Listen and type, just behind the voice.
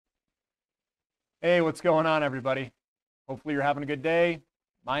Hey, what's going on, everybody? Hopefully you're having a good day.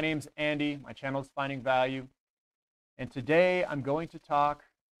 My name's Andy. My channel is Finding Value. And today I'm going to talk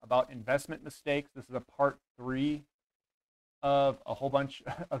about investment mistakes. This is a part 3 of a whole bunch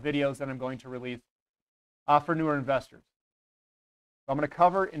of videos that I'm going to release for newer investors. So I'm going to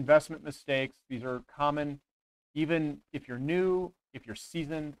cover investment mistakes. These are common, even if you're new, if you're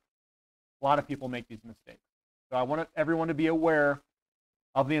seasoned. A lot of people make these mistakes. So I want everyone to be aware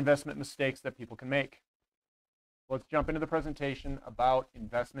of the investment mistakes that people can make. Let's jump into the presentation about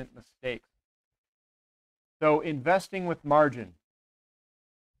investment mistakes. So investing with margin.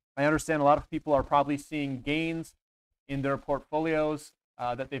 I understand a lot of people are probably seeing gains in their portfolios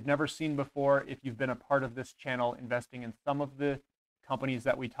that they've never seen before if you've been a part of this channel investing in some of the companies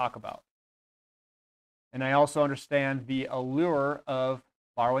that we talk about. And I also understand the allure of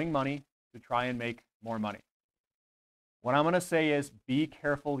borrowing money to try and make more money. What I'm going to say is be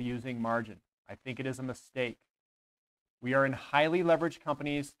careful using margin. I think it is a mistake. We are in highly leveraged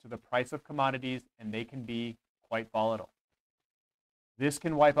companies to the price of commodities, and they can be quite volatile. This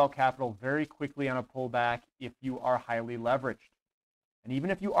can wipe out capital very quickly on a pullback if you are highly leveraged. And even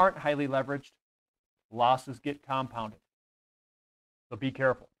if you aren't highly leveraged, losses get compounded. So be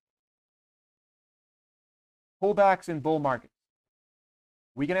careful. Pullbacks in bull markets.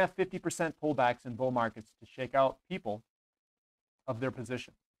 We can have 50% pullbacks in bull markets to shake out people of their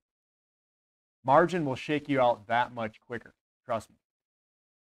position. Margin will shake you out that much quicker, trust me.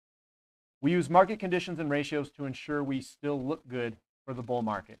 We use market conditions and ratios to ensure we still look good for the bull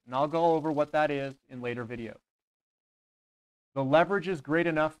market, and I'll go over what that is in later videos. The leverage is great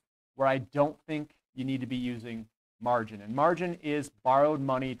enough where I don't think you need to be using margin, and margin is borrowed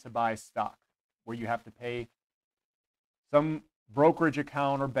money to buy stock, where you have to pay some brokerage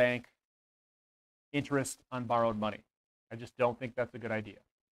account or bank interest on borrowed money. I just don't think that's a good idea.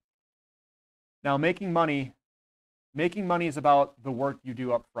 Now, making money is about the work you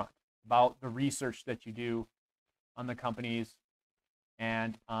do up front, about the research that you do on the companies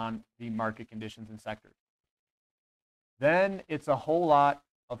and on the market conditions and sectors. Then it's a whole lot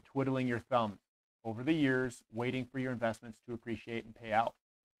of twiddling your thumbs over the years, waiting for your investments to appreciate and pay out.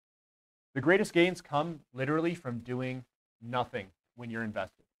 The greatest gains come literally from doing nothing when you're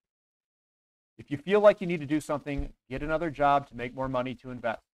invested. If you feel like you need to do something, get another job to make more money to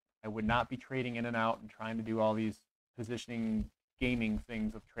invest. I would not be trading in and out and trying to do all these positioning, gaming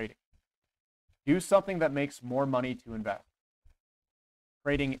things of trading. Do something that makes more money to invest.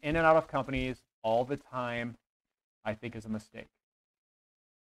 Trading in and out of companies all the time, I think, is a mistake.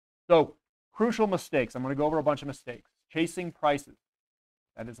 So, crucial mistakes. I'm going to go over a bunch of mistakes. Chasing prices.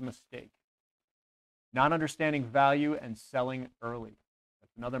 That is a mistake. Not understanding value and selling early.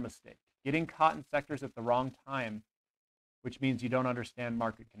 That's another mistake. Getting caught in sectors at the wrong time, which means you don't understand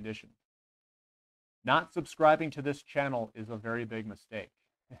market conditions. Not subscribing to this channel is a very big mistake.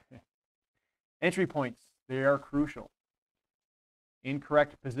 Entry points, they are crucial.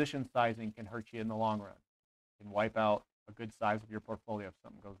 Incorrect position sizing can hurt you in the long run. It can wipe out a good size of your portfolio if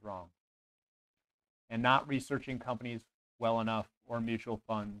something goes wrong. And not researching companies well enough, or mutual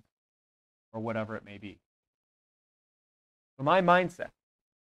funds, or whatever it may be. So my mindset,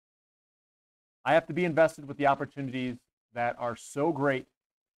 I have to be invested with the opportunities that are so great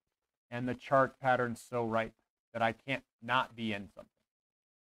and the chart pattern so right that I can't not be in something.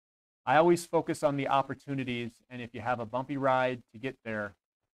 I always focus on the opportunities, and if you have a bumpy ride to get there,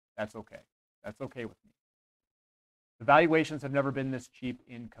 that's okay. That's okay with me. The valuations have never been this cheap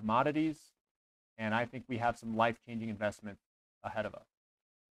in commodities, and I think we have some life-changing investments ahead of us.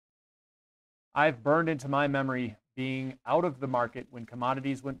 I've burned into my memory being out of the market when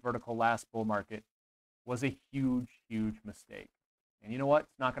commodities went vertical last bull market was a huge, huge mistake. And you know what?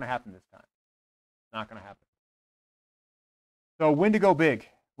 It's not going to happen this time. It's not going to happen. So when to go big?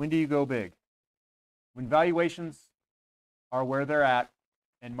 When do you go big? When valuations are where they're at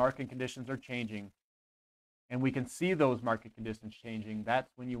and market conditions are changing, and we can see those market conditions changing,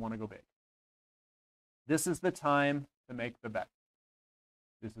 that's when you want to go big. This is the time to make the bet.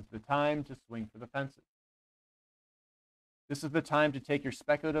 This is the time to swing for the fences. This is the time to take your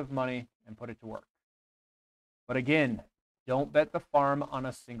speculative money and put it to work. But again, don't bet the farm on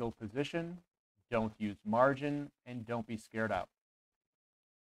a single position, don't use margin, and don't be scared out.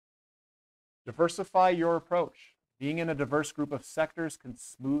 Diversify your approach. Being in a diverse group of sectors can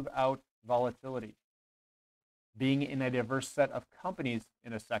smooth out volatility. Being in a diverse set of companies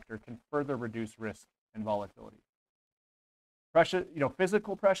in a sector can further reduce risk and volatility.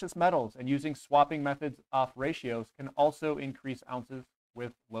 Physical precious metals and using swapping methods off ratios can also increase ounces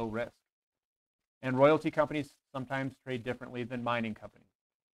with low risk. And royalty companies sometimes trade differently than mining companies.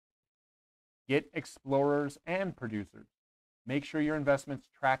 Get explorers and producers. Make sure your investments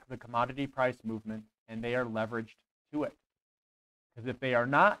track the commodity price movement and they are leveraged to it. Because if they are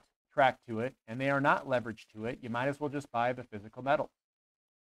not tracked to it and they are not leveraged to it, you might as well just buy the physical metal.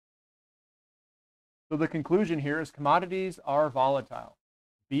 So the conclusion here is commodities are volatile.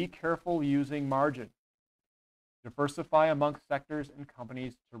 Be careful using margin. Diversify amongst sectors and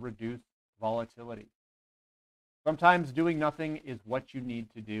companies to reduce volatility. Sometimes doing nothing is what you need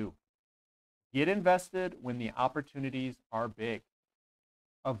to do. Get invested when the opportunities are big.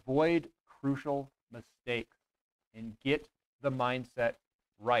 Avoid crucial mistakes and get the mindset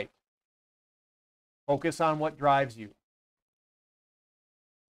right. Focus on what drives you.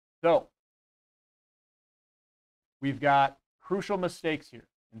 So, we've got crucial mistakes here,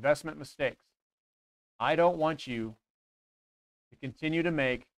 investment mistakes. I don't want you to continue to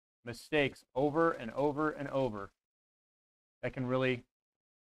make mistakes over and over and over that can really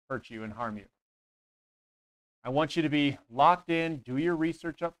hurt you and harm you. I want you to be locked in, do your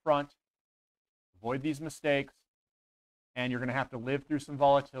research up front, avoid these mistakes, and you're going to have to live through some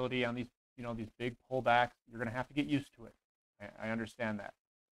volatility on these, these big pullbacks. You're going to have to get used to it. I understand that.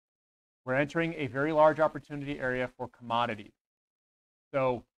 We're entering a very large opportunity area for commodities.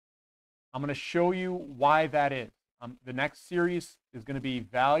 So I'm going to show you why that is. The next series is going to be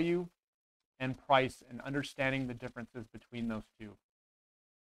value and price and understanding the differences between those two.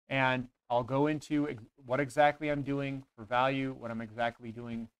 And I'll go into what exactly I'm doing for value, what I'm exactly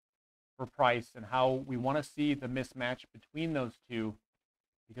doing for price, and how we want to see the mismatch between those two,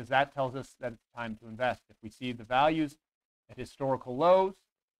 because that tells us that it's time to invest. If we see the values at historical lows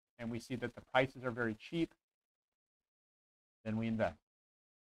and we see that the prices are very cheap, then we invest.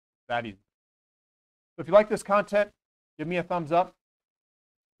 It's that easy. So if you like this content, give me a thumbs up,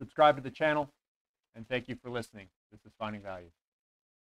 subscribe to the channel, and thank you for listening. This is Finding Value.